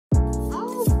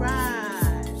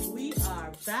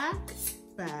back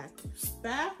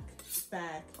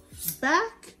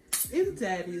in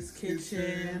Daddy's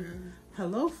kitchen.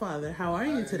 Hello, Father. How are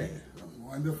you today? I'm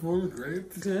wonderful,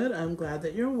 great. Good. I'm glad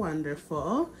that you're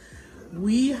wonderful.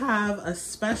 We have a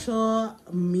special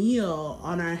meal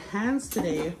on our hands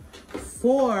today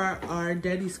for our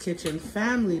Deddy's Kitchen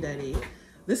family, Deddy.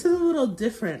 This is a little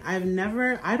different. I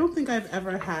don't think I've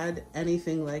ever had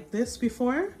anything like this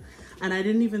before. And I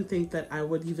didn't even think that I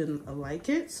would even like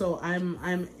it. So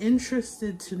I'm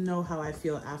interested to know how I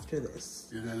feel after this.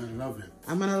 You're gonna love it.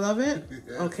 I'm gonna love it?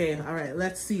 Yeah. Okay, all right,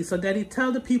 let's see. So Daddy,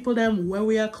 tell the people then where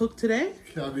we are cooked today.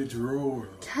 Cabbage roll.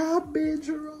 Cabbage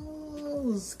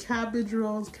rolls. Cabbage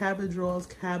rolls, cabbage rolls,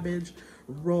 cabbage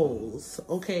rolls.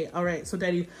 Okay, all right. So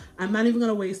Daddy, I'm not even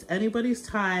gonna waste anybody's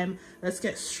time. Let's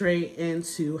get straight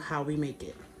into how we make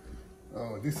it.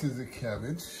 Oh, this is the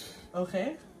cabbage.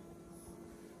 Okay.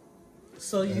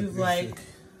 So you've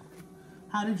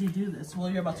how did you do this? Well,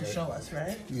 you're about to show us,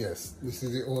 right? Yes, this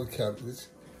is the old cabbage.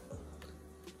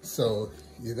 So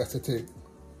you got to take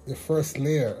the first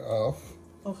layer off.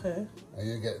 Okay. And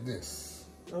you get this.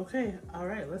 Okay, all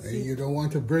right, let's see. You don't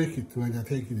want to break it when you're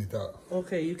taking it off.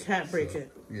 Okay, you can't break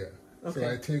it. Yeah. Okay.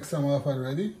 So I take some off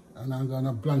already, and I'm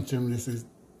gonna blanch them.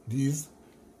 These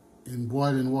in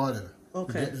boiling water.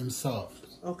 Okay. To get them soft.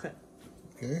 Okay.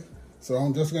 Okay. So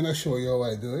I'm just gonna show you how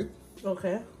I do it.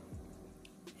 Okay.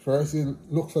 First, you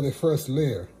look for the first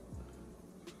layer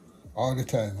all the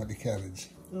time with the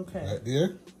cabbage. Okay. Right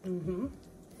there. Mm-hmm.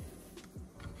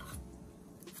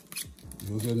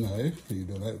 Use a knife, you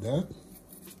do like that.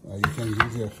 Or you can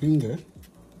use your finger.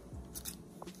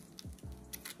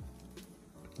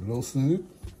 Loosen it.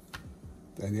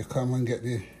 Then you come and get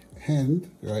the hand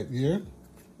right there.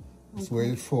 That's where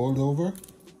you fold over.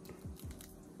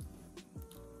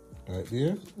 Right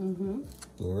there. Mm-hmm.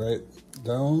 Go right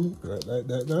down, right like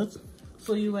that.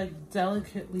 So you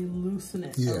delicately loosen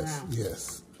it around?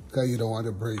 Yes. Because you don't want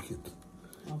to break it.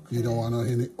 Okay. You don't want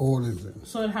any holes in it.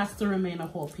 So it has to remain a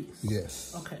whole piece?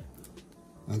 Yes. Okay.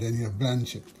 And then you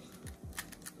blanch it.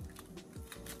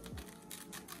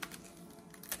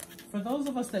 For those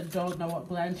of us that don't know what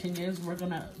blanching is,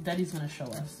 Daddy's gonna show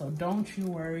us. So don't you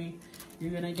worry.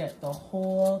 You're gonna get the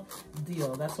whole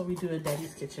deal. That's what we do in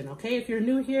Daddy's Kitchen, okay? If you're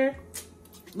new here,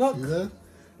 look. See that?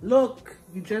 Look,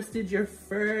 you just did your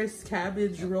first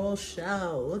cabbage roll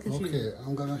shell. Look at you. Okay,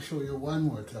 I'm gonna show you one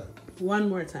more time. One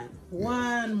more time. Yeah.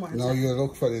 One more time. Now you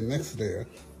look for the next layer.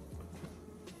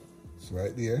 It's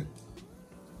right there.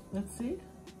 Let's see.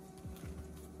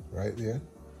 Right there.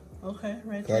 Okay,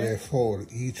 right there. Gotta fold.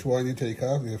 Each one you take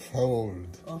off, you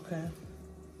fold. Okay.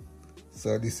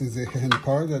 So this is the hand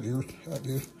part at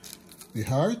the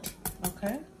heart.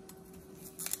 Okay.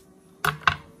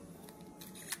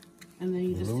 And then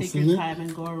you just take your time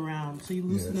and go around. So you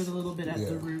loosen it a little bit at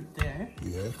the root there.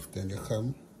 Yes, then you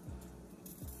come.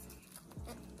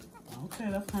 Okay,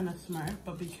 that's kind of smart,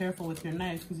 but be careful with your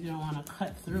knife because you don't want to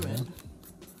cut through it.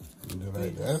 You do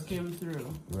like that. Skim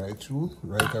through. Right through,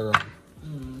 right around.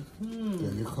 Mm-hmm.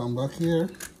 Then you come back here,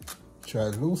 try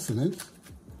to loosen it.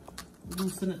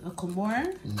 Loosen it a little more.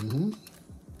 Mm-hmm.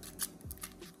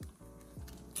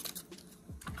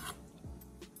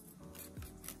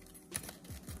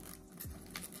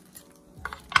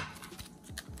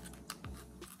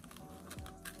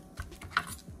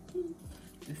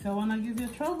 If I want to give you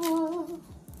trouble.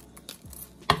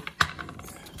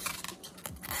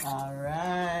 All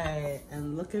right,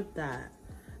 and look at that.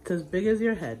 It's as big as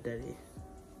your head, Daddy.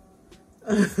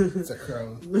 It's a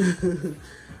crown.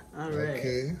 All right.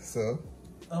 Okay, so.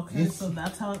 Okay, so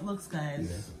that's how it looks, guys.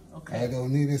 Yeah. Okay. I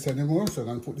don't need this anymore, so I'm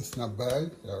gonna put this in a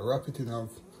bag. I'll wrap it in a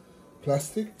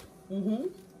plastic. Mm-hmm.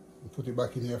 And put it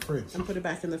back in your fridge. And put it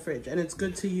back in the fridge. And it's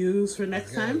good to use for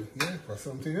next time? Yeah, for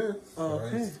something else. Oh,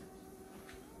 okay. Right.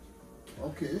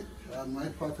 Okay, my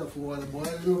pot of water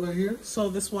boiling over here. So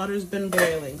this water's been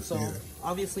boiling, so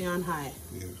obviously on high.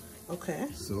 Yeah. Okay.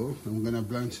 So I'm gonna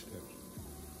blanch it.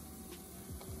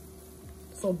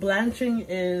 So blanching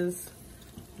is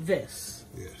this.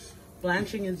 Yes.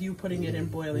 Blanching is you putting it in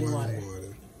boiling water.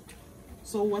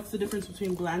 So what's the difference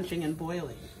between blanching and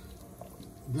boiling?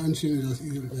 Blanching is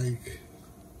like...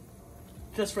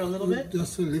 Just for a little bit?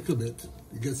 Just a little bit.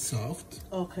 It gets soft.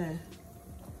 Okay.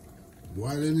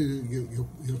 Boiling it,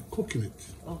 you're cooking it.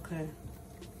 Okay.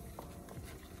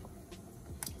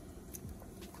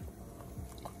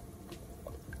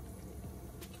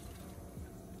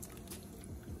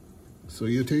 So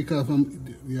you take off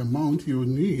the amount you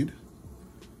need,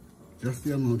 just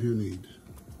the amount you need.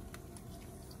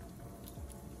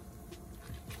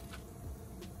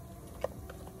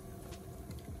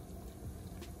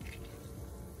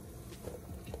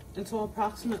 And so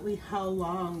approximately how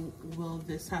long will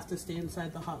this have to stay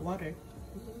inside the hot water?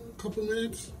 Couple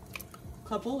minutes.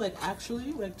 Couple, like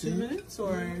actually, like 2 minutes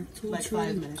or like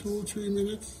 5 minutes? 2 or 3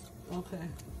 minutes. Okay.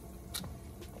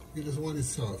 You just want it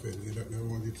soft, and you don't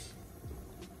want it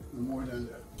more than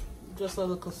that. Just a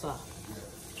little soft.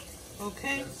 Yeah.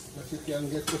 Okay. But you can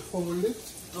get the fold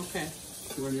it. Okay.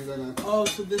 When you're gonna. Oh,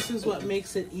 so this is what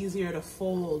makes it easier to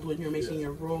fold when you're making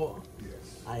your roll.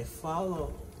 Yes. I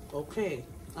follow. Okay.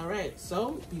 All right.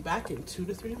 So be back in 2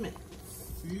 to 3 minutes.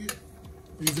 See,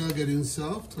 these are getting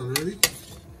soft already.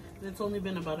 It's only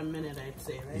been about a minute, I'd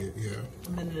say, right? Yeah. A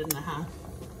minute and a half.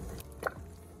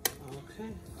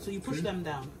 Okay. So you push them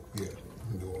down. Yeah.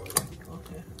 In the water.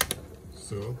 Okay.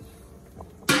 So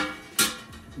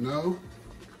now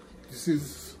this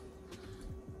is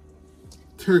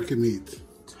turkey meat.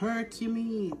 Turkey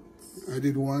meat. I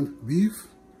did want beef,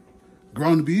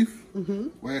 ground beef.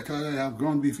 Well, I thought I have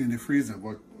ground beef in the freezer,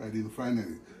 but I didn't find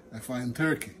any. I find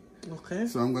turkey. Okay.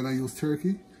 So I'm gonna use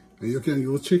turkey, and you can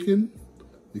use chicken,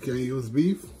 you can use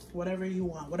beef. Whatever you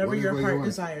want, whatever your heart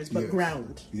desires, but yes.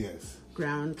 ground. Yes.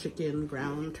 Ground chicken,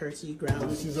 ground turkey, ground.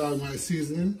 This is all my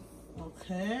seasoning.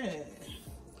 Okay.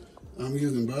 I'm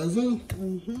using basil,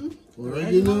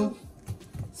 oregano,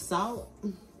 salt,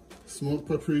 smoked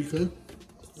paprika,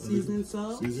 seasoning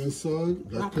salt, seasoned salt,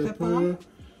 black pepper,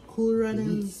 Cool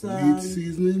Runnings meat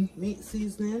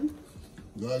seasoning,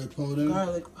 garlic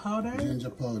powder, ginger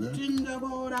powder, and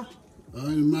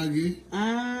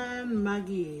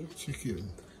Maggi,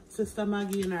 chicken. Sister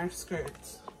Maggie in our skirt.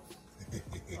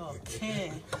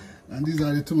 Okay. And these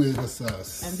are the tomato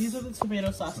sauce. And these are the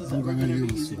tomato sauces that we're going to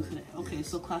be using today. Okay,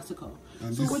 so classical.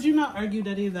 And so would you not argue,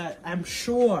 Deddy, that I'm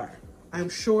sure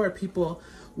people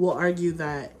will argue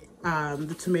that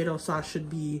the tomato sauce should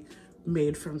be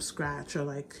made from scratch or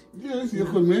like... Yes, you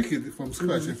can make it from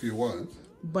scratch if you want.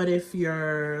 But if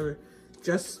you're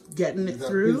just getting it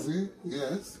through... Busy,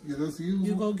 yes, you just use...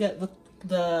 You go get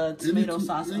the tomato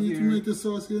sauce of your... tomato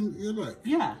sauce you like.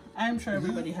 Yeah, I'm sure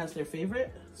everybody has their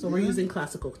favorite. So we're using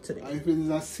classical today. If it is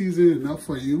a seasoning enough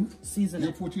for you,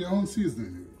 you put your own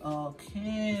seasoning.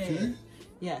 Okay.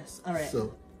 Yes, all right.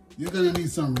 So you're going to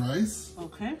need some rice.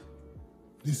 Okay.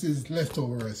 This is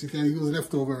leftover rice. You can use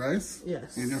leftover rice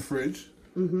in your fridge.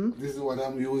 This is what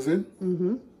I'm using.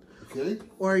 Okay.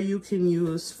 Or you can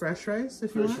use fresh rice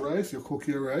if you want. Fresh rice, you cook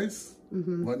your rice,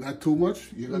 but not too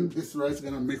much. This rice is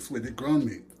going to mix with the ground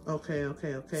meat. Okay.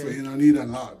 So you don't need a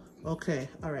lot. Okay,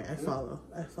 all right, I follow.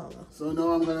 So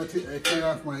now I'm going to turn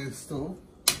off my stove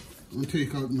and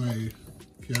take out my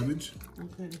cabbage.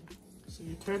 Okay, so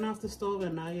you turn off the stove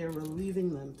and now you're relieving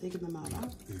them, taking them out, huh?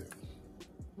 Yeah.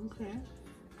 Okay.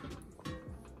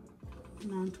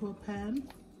 And onto a pan.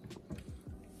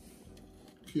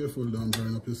 Careful, don't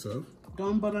burn up yourself.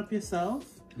 Don't burn up yourself.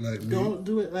 Like me. Don't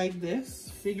do it like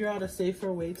this. Figure out a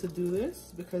safer way to do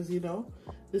this because, you know,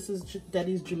 this is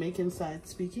Daddy's Jamaican side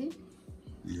speaking.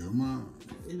 Yeah, man.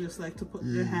 You just like to put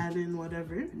your hand in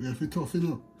whatever. We have to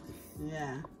toughen up.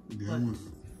 Yeah. Yeah, but man.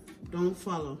 Don't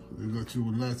follow. We got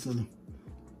you lots of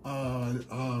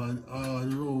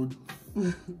road.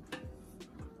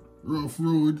 Rough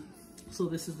road. So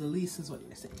this is the least is what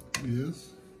you're saying?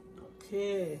 Yes.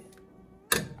 Okay.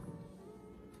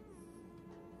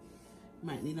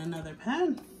 Might need another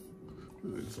pan.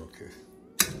 It's okay.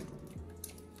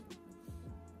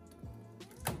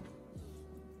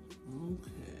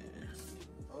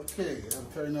 Okay, I'm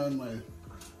turning on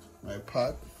my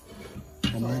pot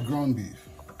for my ground beef.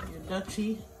 Your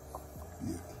Dutchie?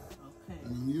 Yeah. Okay.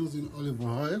 And I'm using olive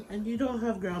oil. And you don't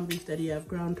have ground beef, Daddy, you have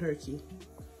ground turkey.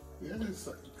 Yeah, it's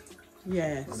like...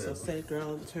 Yeah, so say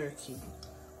ground turkey.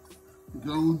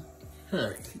 Ground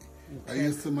turkey. Okay. I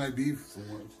used to my beef so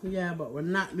much. Yeah, but we're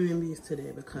not doing beef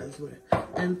today because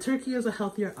and turkey is a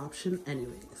healthier option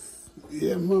anyways.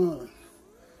 Yeah, man.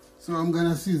 So I'm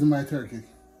gonna season my turkey.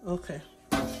 Okay.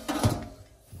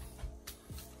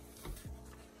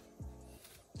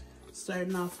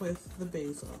 Starting off with the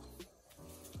basil.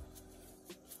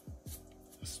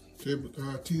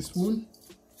 Teaspoon.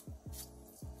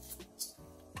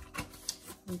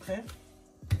 Okay.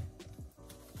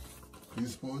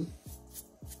 Teaspoon.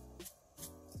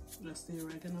 Just the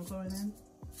oregano going in.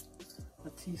 A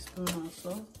teaspoon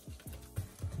also.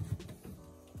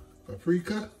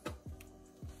 Paprika.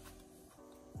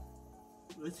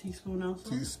 A teaspoon also.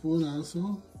 Teaspoon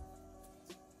also.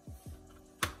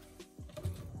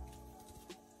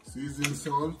 Seasoned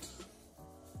salt.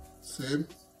 Same.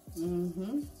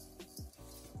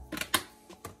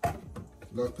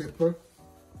 Black pepper.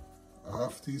 A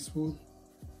half teaspoon.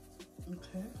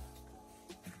 Okay.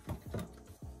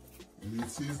 Meat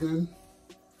seasoning.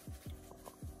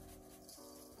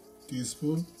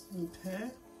 teaspoon. Okay.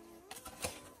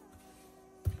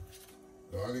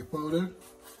 Garlic powder,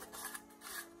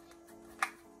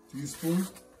 teaspoon.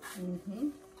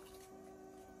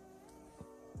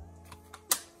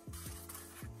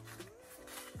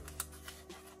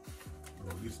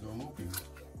 Oh, this don't open.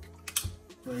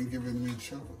 Try and giving me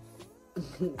trouble.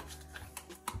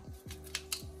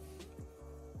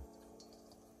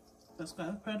 That's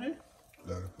garlic powder?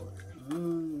 Garlic powder.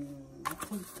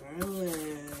 Put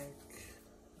garlic.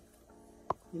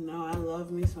 You know I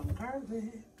love me some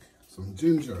garlic. Some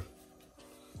ginger.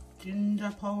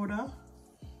 Ginger powder.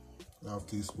 Half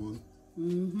teaspoon.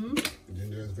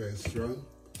 Ginger is very strong.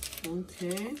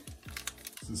 Okay.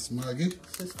 This is Maggie.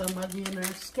 Sister Maggie in her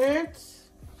skirts.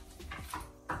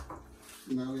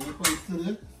 Now we're going to put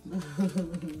it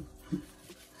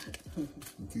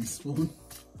a teaspoon.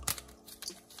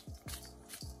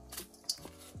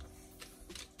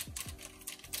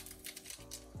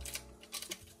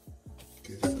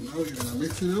 Okay, so now you're going to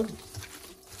mix it up.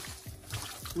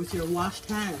 With your washed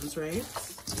hands, right?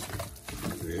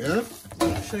 Yeah.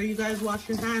 Make sure you guys wash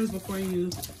your hands before you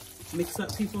mix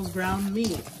up people's ground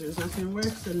meat. There's nothing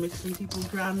worse than mixing people's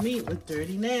ground meat with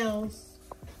dirty nails.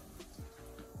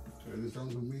 Turn this on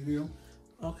to medium.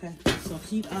 Okay, so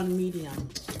heat on medium.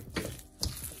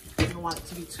 You don't want it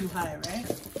to be too high, right?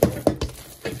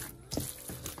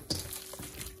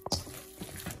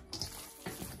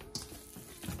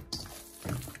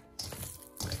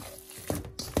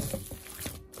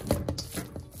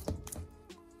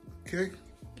 Okay.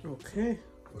 Okay.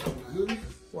 Put it in.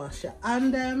 Wash your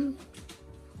hand them.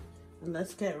 And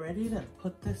let's get ready to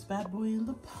put this bad boy in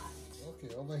the pot.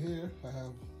 Okay, over here I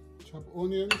have chopped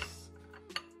onions.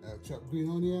 I have chopped green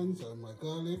onions and my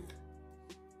garlic,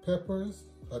 peppers,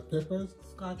 hot peppers,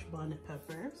 Scotch bonnet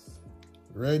peppers.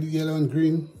 red, yellow, and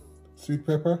green sweet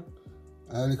pepper,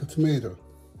 and a little tomato.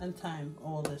 And thyme,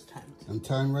 all this time. And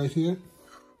thyme right here.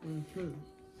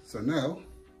 So now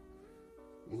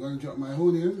I'm going to drop my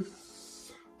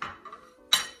onions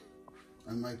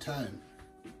and my thyme.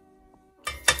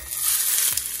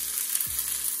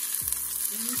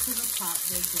 Into the pot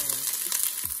they go.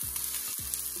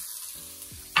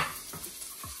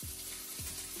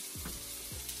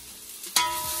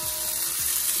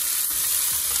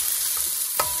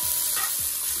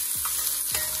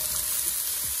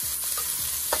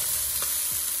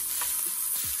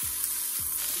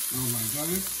 Now my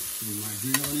garlic, and my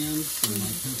green onions, and my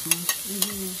peppers.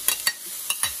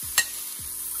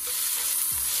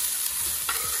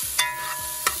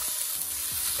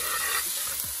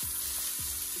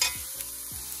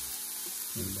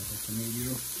 And like a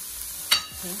tomato.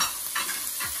 Okay.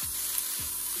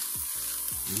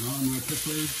 And now my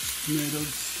peppers,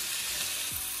 tomatoes.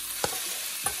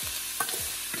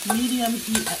 Medium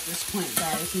heat at this point,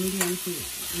 guys. Medium heat.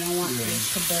 You don't want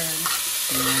this to burn.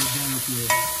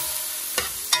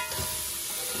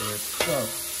 So,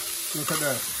 look at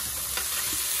that.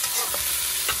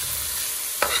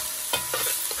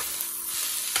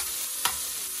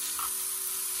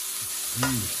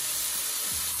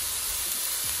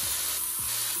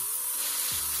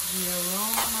 The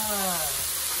aroma.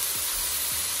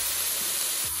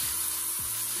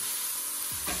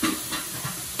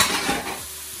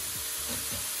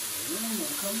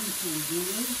 Coming from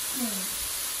good.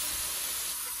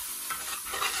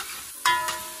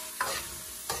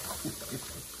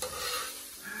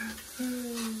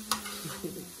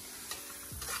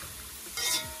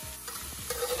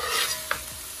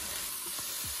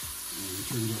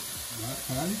 Turn it back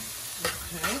high.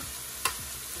 Okay.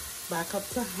 Back up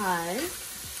to high.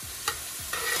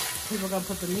 We're gonna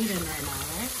put the meat in right now,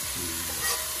 right?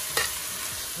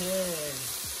 Okay.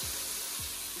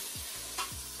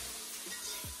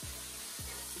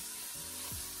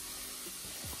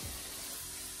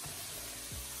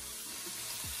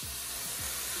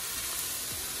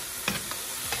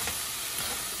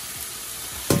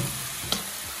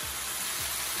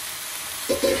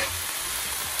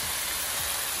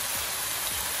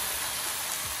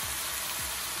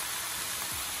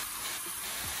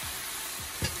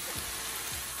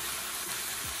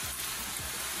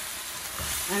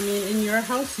 I mean, in your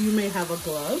house, you may have a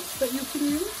glove that you can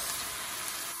use.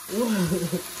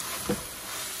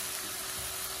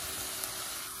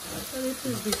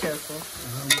 Please be careful.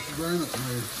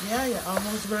 Yeah, you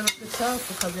almost burn up yourself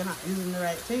because you're not using the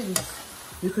right things.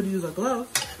 You could use a glove,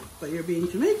 but you're being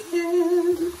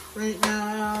Jamaican right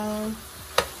now.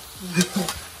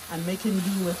 I'm making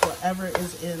do with whatever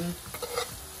is in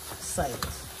sight.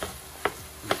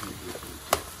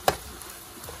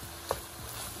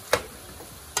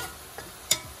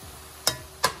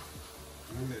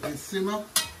 Let this simmer.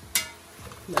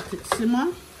 Let it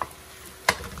simmer.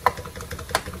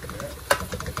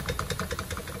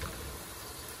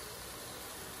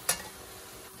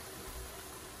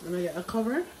 Gonna get a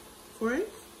cover for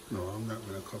it? No, I'm not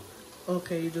gonna cover it.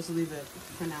 Okay, you just leave it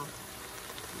for now.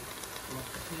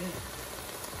 Okay.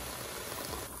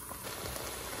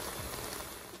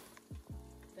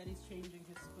 Daddy's changing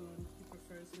his spoon. He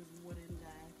prefers his wooden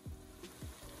guy.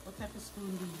 What type of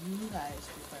spoon do you guys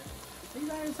prefer? Are you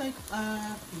guys like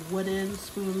a wooden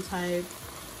spoon type,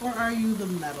 or are you the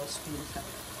metal spoon type?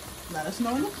 Let us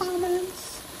know in the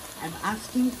comments. I'm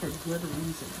asking for good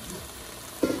reason.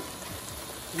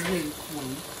 Wink,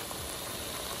 wink.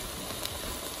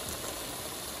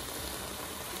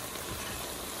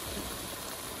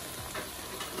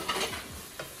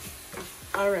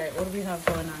 All right, what do we have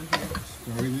going on here?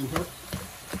 Stirring it up.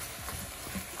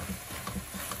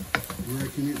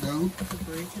 Breaking it down.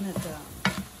 Breaking it down.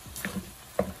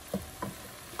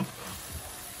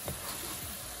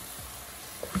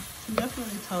 You can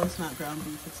definitely tell it's not ground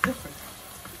beef. It's different.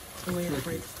 The way it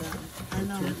breaks down. I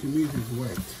know. Turkey meat is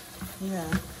white. Yeah,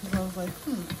 because I was like,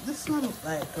 this smells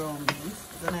like ground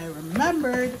beef. Then I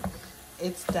remembered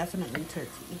it's definitely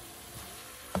turkey.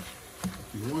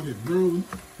 If you want it brown,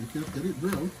 you can get it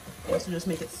brown. So just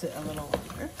make it sit a little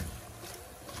longer.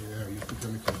 Yeah, you put a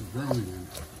little brown in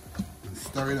it and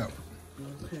stir it up.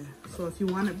 Okay, so if you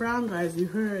want it brown, guys, you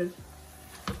heard.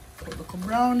 Put a little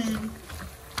brown in.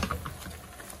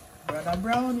 Brother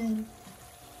brown in.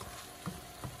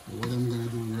 What I'm going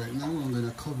to do right now, I'm going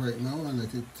to cover it now and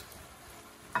let it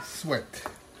sweat.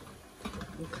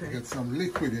 Okay. Get some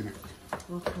liquid in it.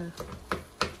 Okay.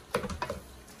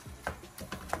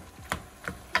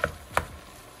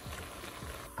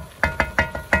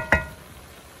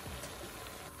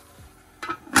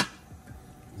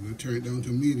 I'm going to turn it down to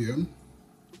medium.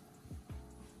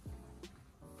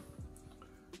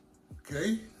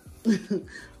 Okay.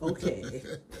 Okay.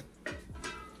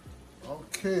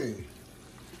 Okay.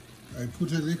 I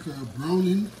put a little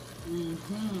browning.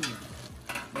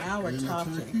 Now we're in the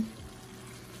turkey. talking.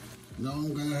 Now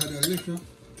I'm going to add a little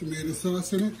tomato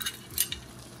sauce in it.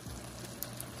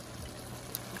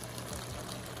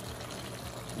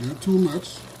 Not too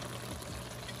much.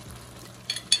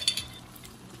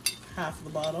 Half the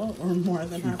bottle, or more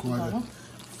than half the 3/4. bottle.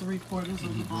 3/4 of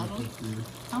the bottle.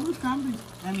 How much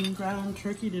ground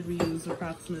turkey did we use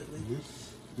approximately?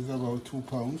 This is about 2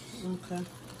 pounds. Okay.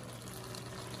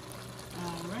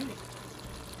 All right.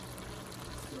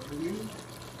 Stirring in.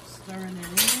 Stirring it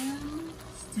in.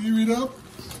 Stir it up.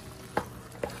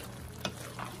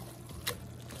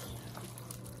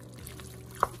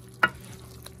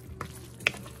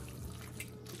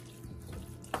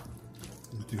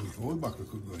 I think the whole bucket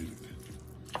could go in it.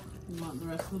 You want the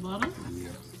rest of the bottle? Yeah.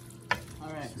 All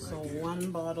right, so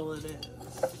one bottle it is.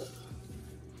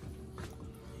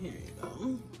 Here you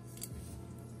go.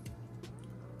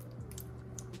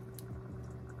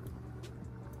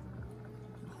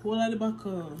 Whole of the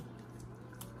buckle.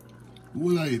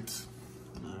 Whole of it.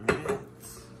 All right.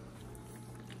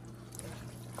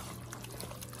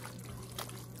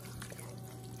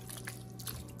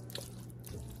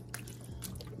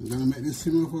 I'm gonna make this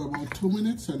simmer for about 2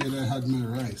 minutes and then I add my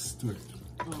rice to it.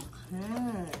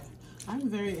 Okay. I'm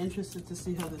very interested to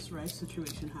see how this rice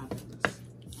situation happens.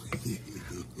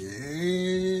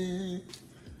 Yeah.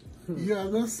 Yeah,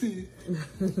 let's see.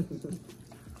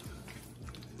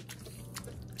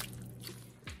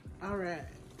 All right.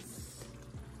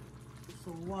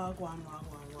 So wagwan.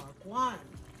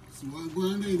 So I'm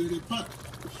going in the pot.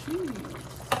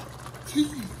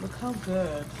 Jeez. Look how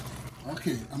good.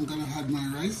 Okay, I'm gonna add my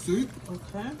rice to it.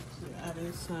 Okay. So you're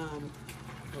adding some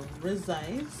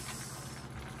rice.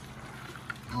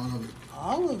 All of it.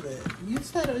 All of it. You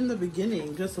said in the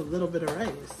beginning just a little bit of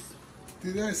rice.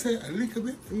 Did I say a little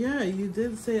bit? Yeah, you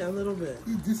did say a little bit.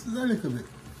 This is a little bit.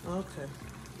 Okay.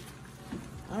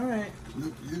 All right.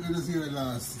 Look, you're gonna see it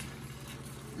last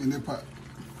in the pot.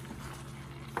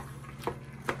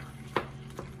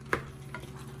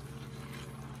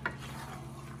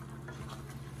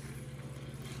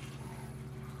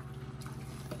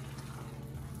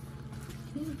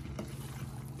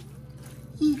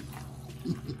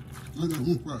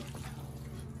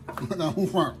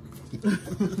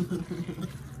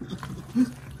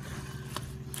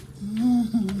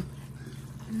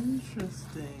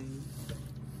 Interesting.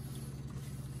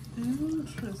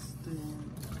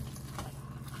 Interesting.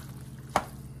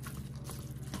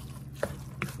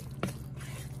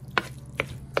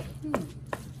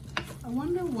 I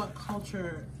wonder what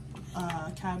culture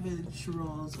cabbage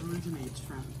rolls originates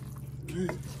from. Hey,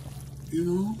 you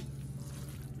know,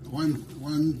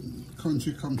 one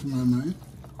country come to my mind.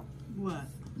 What?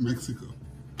 Mexico.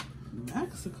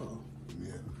 Mexico?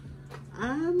 Yeah.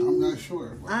 I'm not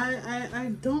sure.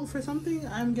 I don't, for something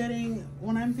I'm getting,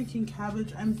 when I'm thinking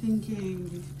cabbage, I'm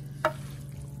thinking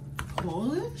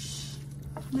Polish?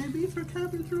 Maybe for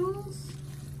cabbage rolls?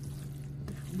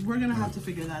 We're gonna have to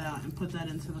figure that out and put that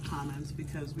into the comments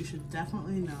because we should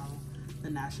definitely know the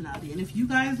nationality. And if you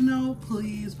guys know,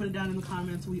 please put it down in the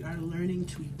comments. We are learning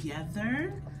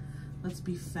together. Let's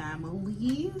be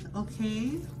family,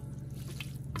 okay?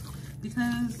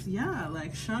 Because yeah,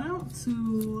 like shout out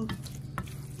to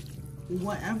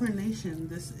whatever nation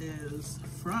this is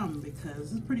from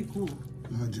because it's pretty cool.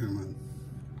 German.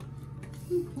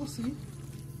 We'll see.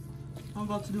 I'm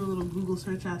about to do a little Google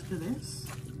search after this.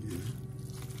 Yeah.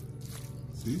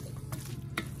 See?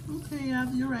 Okay, yeah,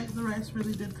 you're right. The rice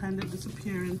really did kind of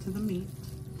disappear into the meat.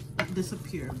 Not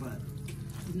disappear, but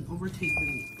didn't overtake the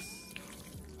meats.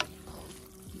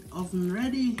 Oven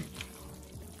ready.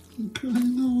 Okay,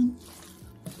 no.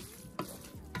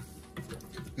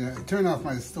 Yeah, turn off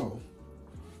my stove.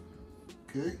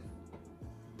 Okay.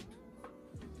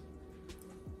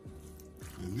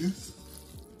 And this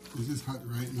is hot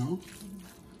right now.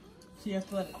 So you have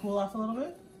to let it cool off a little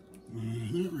bit?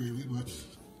 Not really, but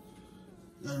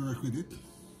I work with it.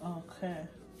 Okay.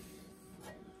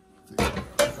 Take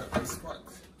that spot.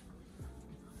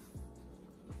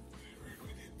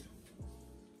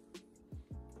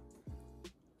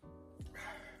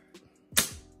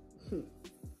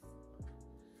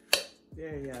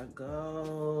 There you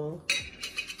go.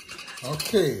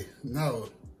 Okay, now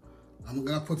I'm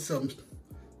gonna put some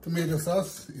tomato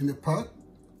sauce in the pot,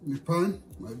 in the pan,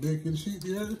 my baking sheet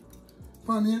here,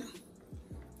 pan here.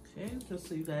 Okay, just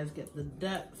so you guys get the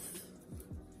depth,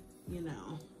 you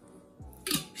know.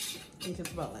 I think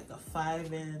it's about like a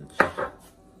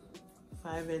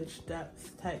 5-inch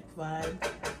depth type vibe.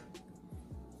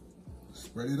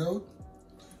 Spread it out.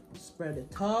 Spread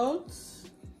it out.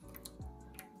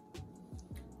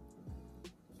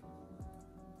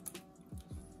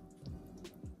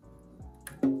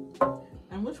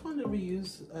 And which one did we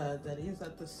use, Deddy? Is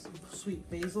that the sweet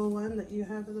basil one that you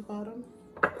have at the bottom?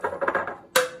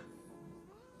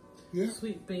 Yeah.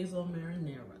 Sweet basil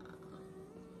marinara.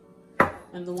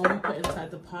 And the one we put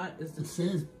inside the pot is the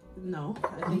same. No,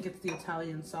 I think it's the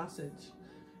Italian sausage.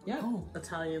 Yeah, Oh.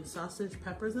 Italian sausage,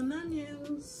 peppers, and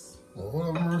onions. Oh, what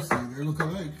a mercy, they look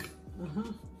alike.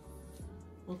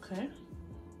 Okay.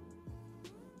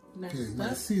 Next Okay, my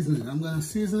up. seasoning. I'm gonna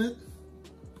season it.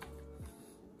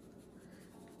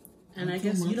 And Not I too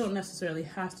guess you much. don't necessarily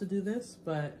have to do this,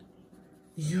 but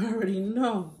you already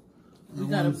know. You I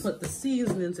gotta want- put the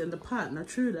seasonings in the pot, not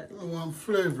true that I want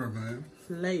flavor, man.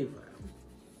 flavor.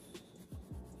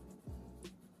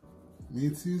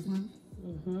 Meat seasoning.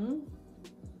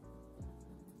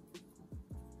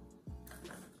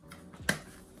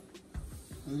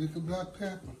 A little black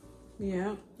pepper.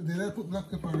 Yeah. Did I put black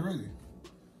pepper already?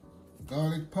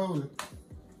 Garlic powder.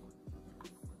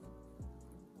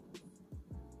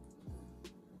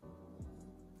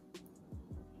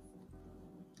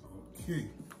 Okay.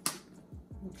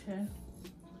 Okay.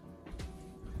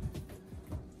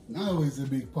 Now is the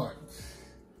big part.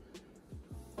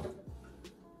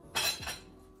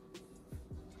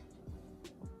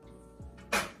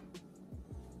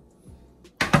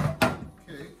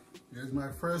 Okay, here's my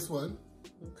first one.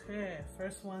 Okay,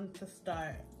 first one to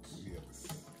start. Yes.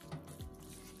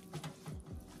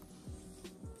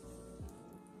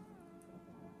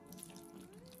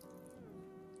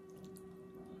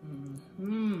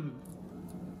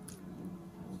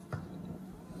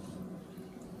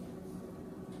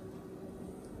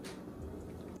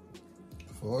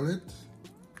 Fold it,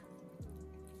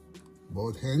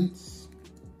 both ends,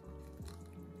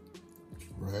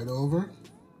 right over.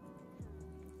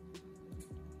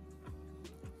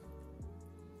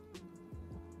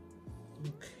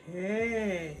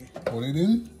 Okay. Put it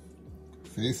in,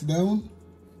 face down.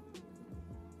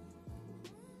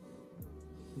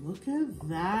 Look at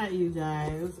that, you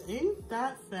guys. Ain't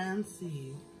that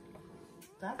fancy?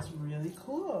 That's really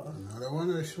cool. Another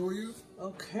one I show you.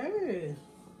 Okay.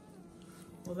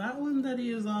 Well, that one that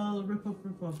is all rip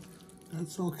up.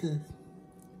 That's okay.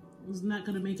 Isn't that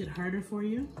going to make it harder for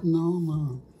you? No,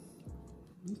 no.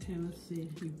 Okay, let's see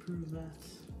if you prove that.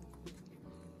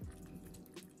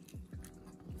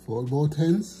 Fold both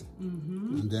ends,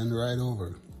 and then right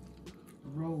over.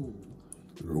 Roll.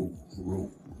 Roll,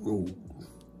 roll, roll.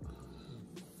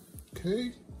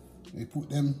 Okay, we put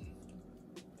them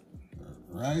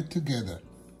right together.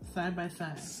 Side by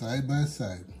side. Side by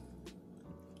side.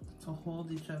 To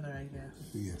hold each other, I guess.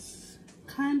 Yes.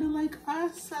 Kind of like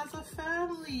us as a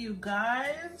family, you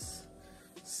guys.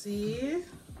 See?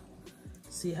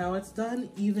 See how it's done?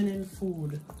 Even in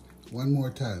food. One more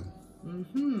time.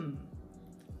 Mm-hmm.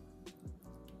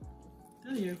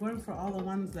 Oh, you're going for all the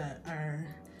ones that are...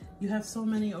 You have so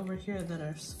many over here that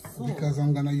are full. Because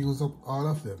I'm gonna use up all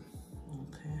of them.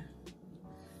 Okay.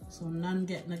 So none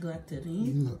get neglected,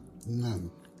 eh? No,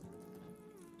 none.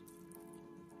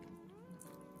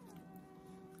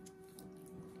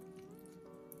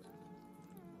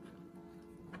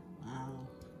 Wow.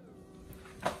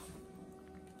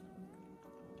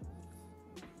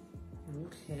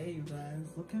 Okay, you guys,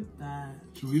 look at that.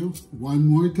 Show you one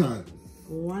more time.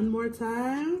 One more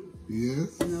time.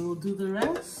 Yes. And then we'll do the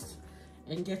rest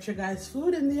and get your guys'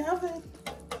 food in the oven.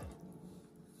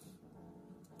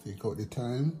 Take out the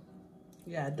time.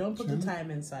 Yeah, don't put the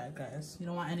thyme inside, guys. You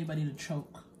don't want anybody to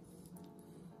choke.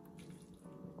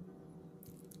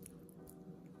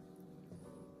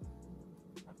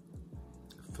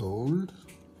 Fold.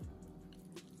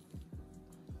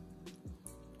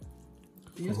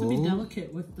 You have to be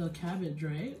delicate with the cabbage,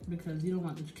 right? Because you don't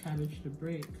want the cabbage to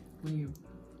break when you're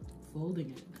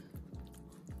folding it.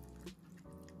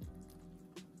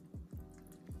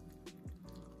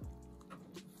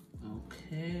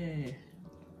 Okay.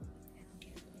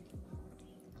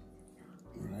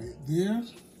 Right there.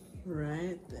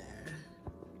 Right there.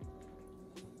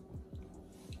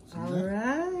 All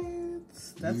right.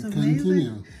 That's amazing.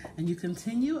 Continue. And you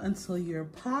continue until your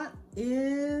pot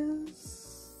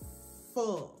is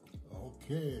full.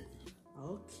 Okay.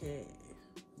 Okay.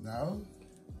 Now,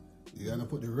 you're gonna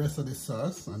put the rest of the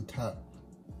sauce on top.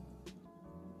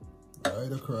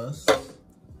 Right across.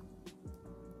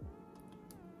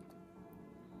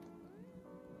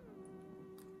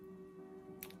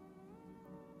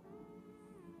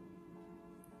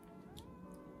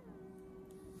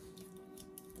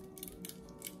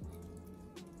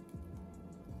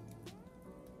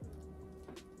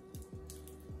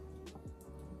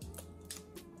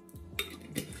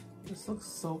 This looks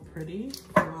so pretty.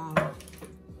 Wow.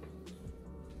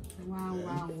 Wow,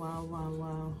 wow, wow, wow,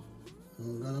 wow.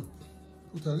 I'm gonna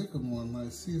put a little more of my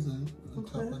seasoning on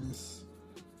top of this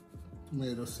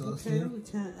tomato sauce Okay, here. we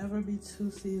can't ever be too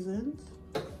seasoned.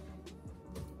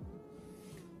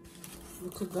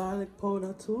 Little garlic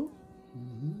powder too.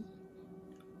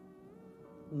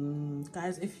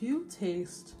 Guys, if you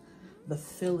taste the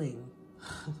filling,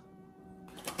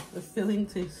 the filling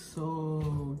tastes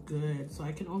so good. So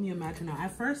I can only imagine now.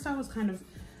 At first I was kind of,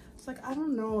 it's like, I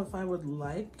don't know if I would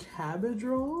like cabbage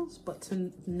rolls, but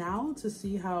now to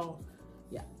see how,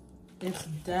 yeah, it's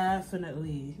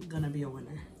definitely gonna be a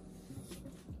winner.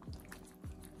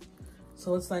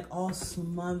 So it's like all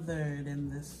smothered in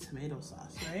this tomato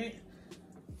sauce, right?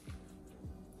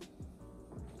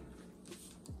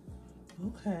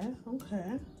 Okay,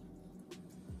 okay.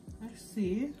 I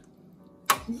see.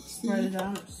 Spread it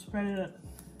out, spread it up.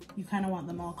 You kind of want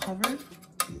them all covered?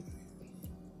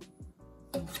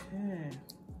 Okay.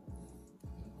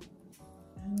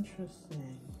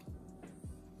 Interesting.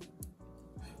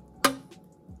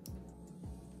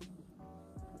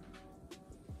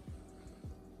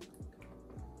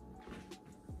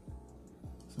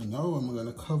 So now I'm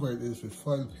gonna cover this with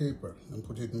foil paper and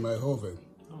put it in my oven.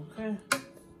 Okay.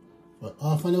 For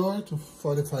half an hour to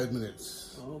 45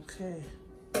 minutes. Okay.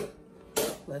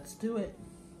 Let's do it.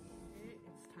 Okay,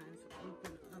 it's time to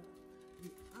open up the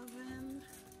oven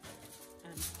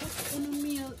and put the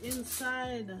meal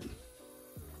inside.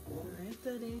 All right,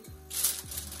 Deddy.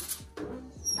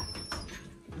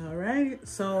 All right,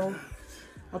 so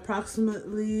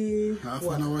approximately Half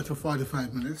an hour to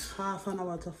 45 minutes. Half an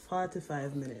hour to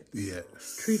 45 minutes. Yes.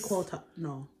 3/4.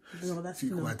 No, that's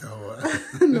 3/4 hour.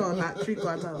 No, not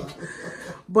 3/4 hour.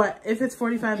 But if it's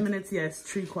 45 minutes, yes,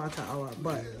 3/4 hour.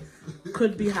 But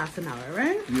could be half an hour,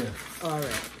 right? Yes. All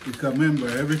right. Because remember,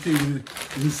 everything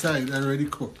inside already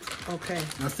cooked. Okay.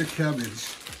 That's the cabbage.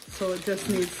 So it just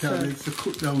needs Cabbage to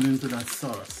cook down into that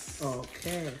sauce.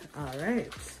 Okay. All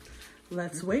right.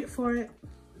 Let's wait for it.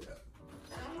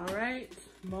 All right.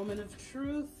 Moment of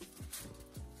truth.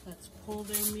 Let's pull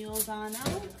their meals on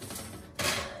out.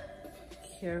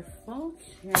 Careful,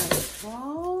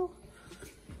 careful.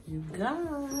 You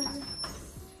guys.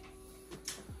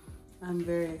 I'm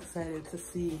very excited to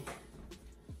see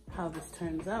how this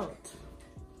turns out.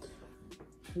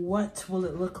 What will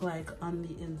it look like on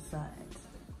the inside?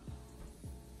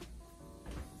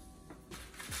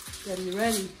 Deddy,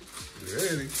 ready?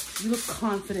 Ready? You look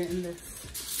confident in this.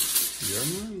 Yeah,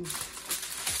 man.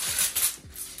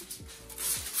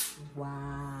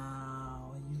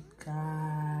 Wow, you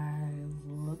guys,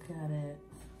 look at it.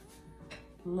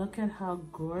 Look at how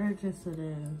gorgeous it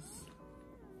is.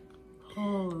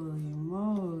 Holy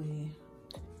moly.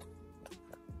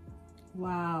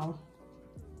 Wow.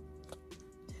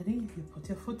 Deddy, you put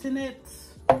your foot in it.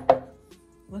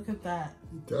 Look at that.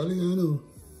 Italiano.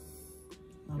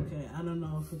 Okay, I don't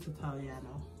know if it's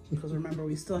Italiano. Because remember,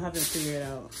 we still haven't figured it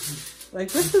out. Like,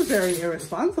 this is very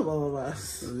irresponsible of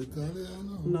us.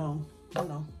 Italiano. No,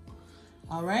 no.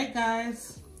 All right,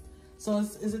 guys. So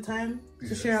is it time to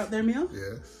Yes. share out their meal?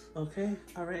 Yes. Okay.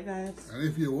 All right, guys. And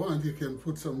if you want, you can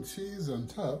put some cheese on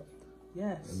top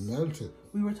Yes. and melt it.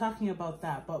 We were talking about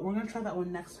that, but we're going to try that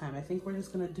one next time. I think we're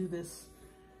just going to do this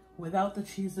without the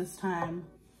cheese this time.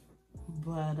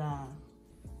 But,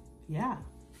 yeah.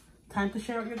 Time to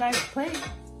share out your guys' plate.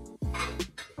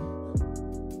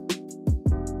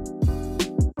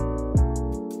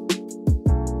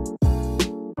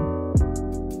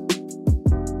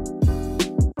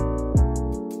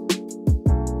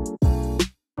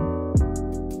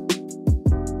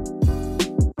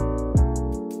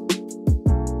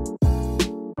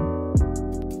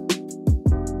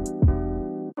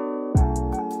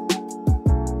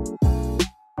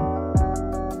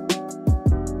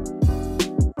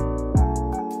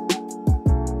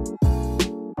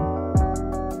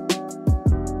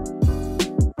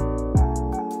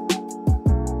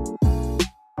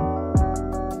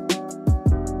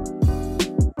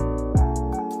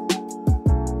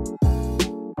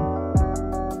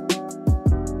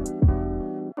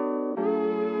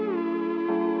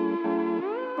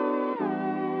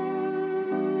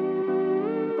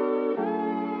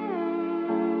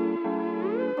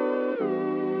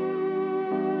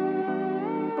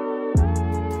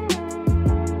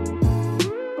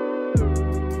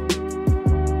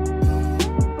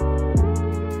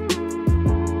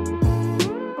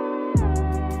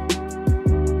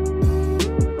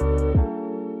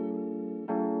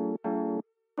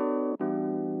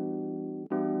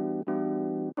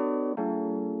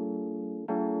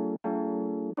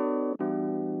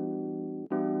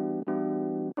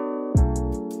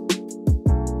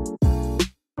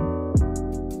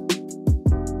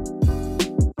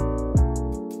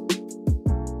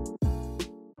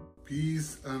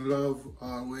 Peace and love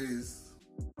always.